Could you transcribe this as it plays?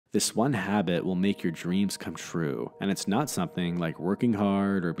This one habit will make your dreams come true. And it's not something like working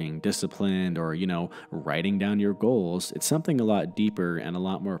hard or being disciplined or, writing down your goals. It's something a lot deeper and a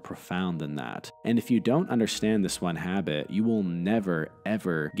lot more profound than that. And if you don't understand this one habit, you will never,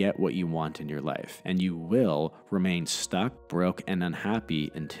 ever get what you want in your life. And you will remain stuck, broke, and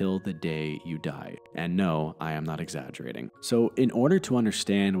unhappy until the day you die. And no, I am not exaggerating. So in order to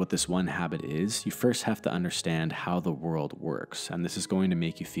understand what this one habit is, you first have to understand how the world works. And this is going to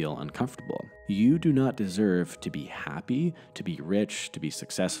make you feel uncomfortable. You do not deserve to be happy, to be rich, to be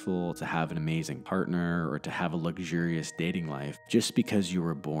successful, to have an amazing partner, or to have a luxurious dating life just because you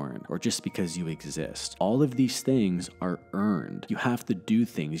were born or just because you exist. All of these things are earned. You have to do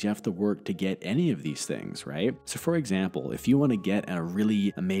things. You have to work to get any of these things, right? So for example, if you want to get a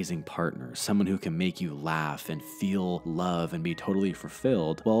really amazing partner, someone who can make you laugh and feel love and be totally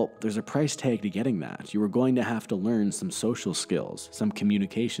fulfilled, well, there's a price tag to getting that. You are going to have to learn some social skills, some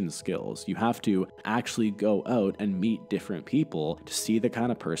communication skills. You have to actually go out and meet different people to see the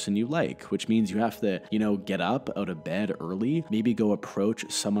kind of person you like, which means you have to, get up out of bed early, maybe go approach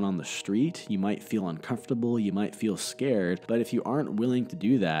someone on the street. You might feel uncomfortable, you might feel scared, but if you aren't willing to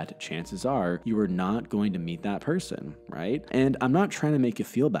do that, chances are you are not going to meet that person, right? And I'm not trying to make you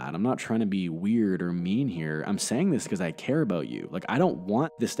feel bad. I'm not trying to be weird or mean here. I'm saying this because I care about you. Like, I don't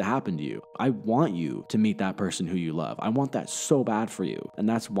want this to happen to you. I want you to meet that person who you love. I want that so bad for you. And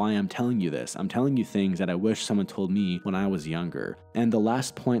that's why I'm telling you this. I'm telling you things that I wish someone told me when I was younger. And the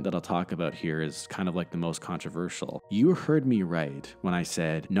last point that I'll talk about here is kind of like the most controversial. You heard me right when I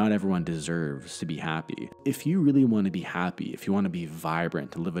said not everyone deserves to be happy. If you really want to be happy, if you want to be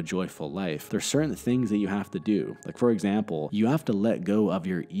vibrant, to live a joyful life, there's certain things that you have to do. Like, for example, you have to let go of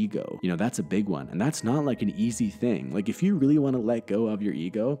your ego. That's a big one. And that's not like an easy thing. Like, if you really want to let go of your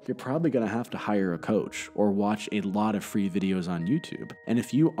ego, you're probably going to have to hire a coach or watch a lot of free videos on YouTube. And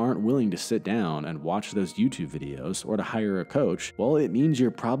if you aren't willing to sit down and watch those YouTube videos or to hire a coach, well, it means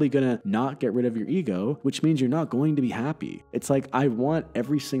you're probably going to not get rid of your ego, which means you're not going to be happy. It's like, I want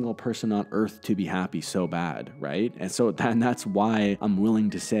every single person on earth to be happy so bad, right? And so that's why I'm willing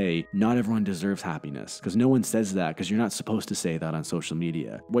to say not everyone deserves happiness, because no one says that, because you're not supposed to say that on social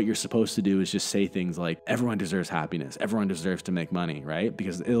media. What you're supposed to do is just say things like, everyone deserves happiness, everyone deserves to make money, right?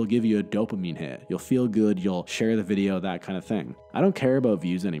 Because it'll give you a dopamine hit. You'll feel good, you'll share the video, that kind of thing. I don't care about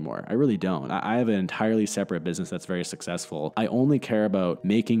views anymore. I really don't. I have an entirely separate business that's very successful. I only care about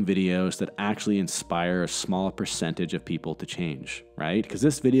making videos that actually inspire a small percentage of people to change, right? Because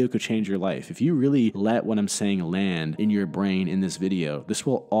this video could change your life. If you really let what I'm saying land in your brain in this video, this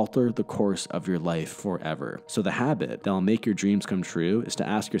will alter the course of your life forever. So the habit that will make your dreams come true is to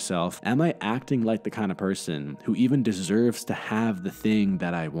ask yourself, am I acting like the kind of person who even deserves to have the thing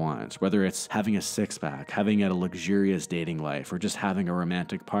that I want? Whether it's having a six-pack, having a luxurious dating life, or just having a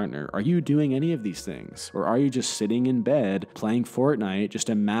romantic partner. Are you doing any of these things? Or are you just sitting in bed playing Fortnite, just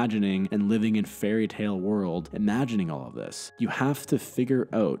imagining and living in fairy tale world, imagining all of this? You have to figure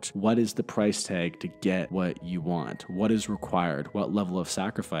out what is the price tag to get what you want, what is required, what level of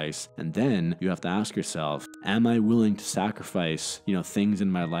sacrifice, and then you have to ask yourself, am I willing to sacrifice, things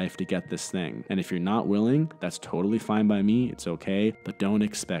in my life to get this thing? And if you're not willing, that's totally fine by me, it's okay, but don't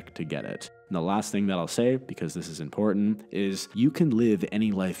expect to get it. And the last thing that I'll say, because this is important, is you can live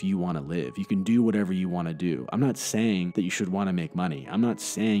any life you want to live. You can do whatever you want to do. I'm not saying that you should want to make money. I'm not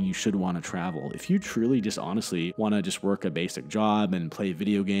saying you should want to travel. If you truly just honestly want to just work a basic job and play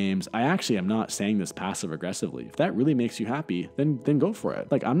video games, I actually am not saying this passive aggressively. If that really makes you happy, then go for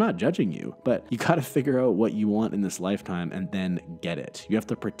it. Like, I'm not judging you, but you got to figure out what you want in this lifetime and then get it. You have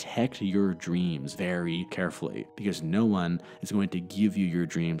to protect your dreams very carefully, because no one is going to give you your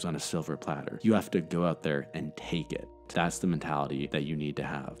dreams on a silver platter. You have to go out there and take it. That's the mentality that you need to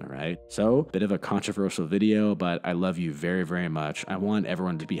have, all right? So, bit of a controversial video, but I love you very, very much. I want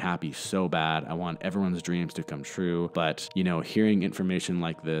everyone to be happy so bad. I want everyone's dreams to come true. But, hearing information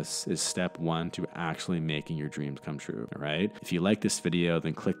like this is step one to actually making your dreams come true, all right? If you like this video,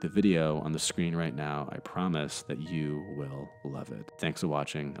 then click the video on the screen right now. I promise that you will love it. Thanks for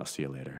watching. I'll see you later.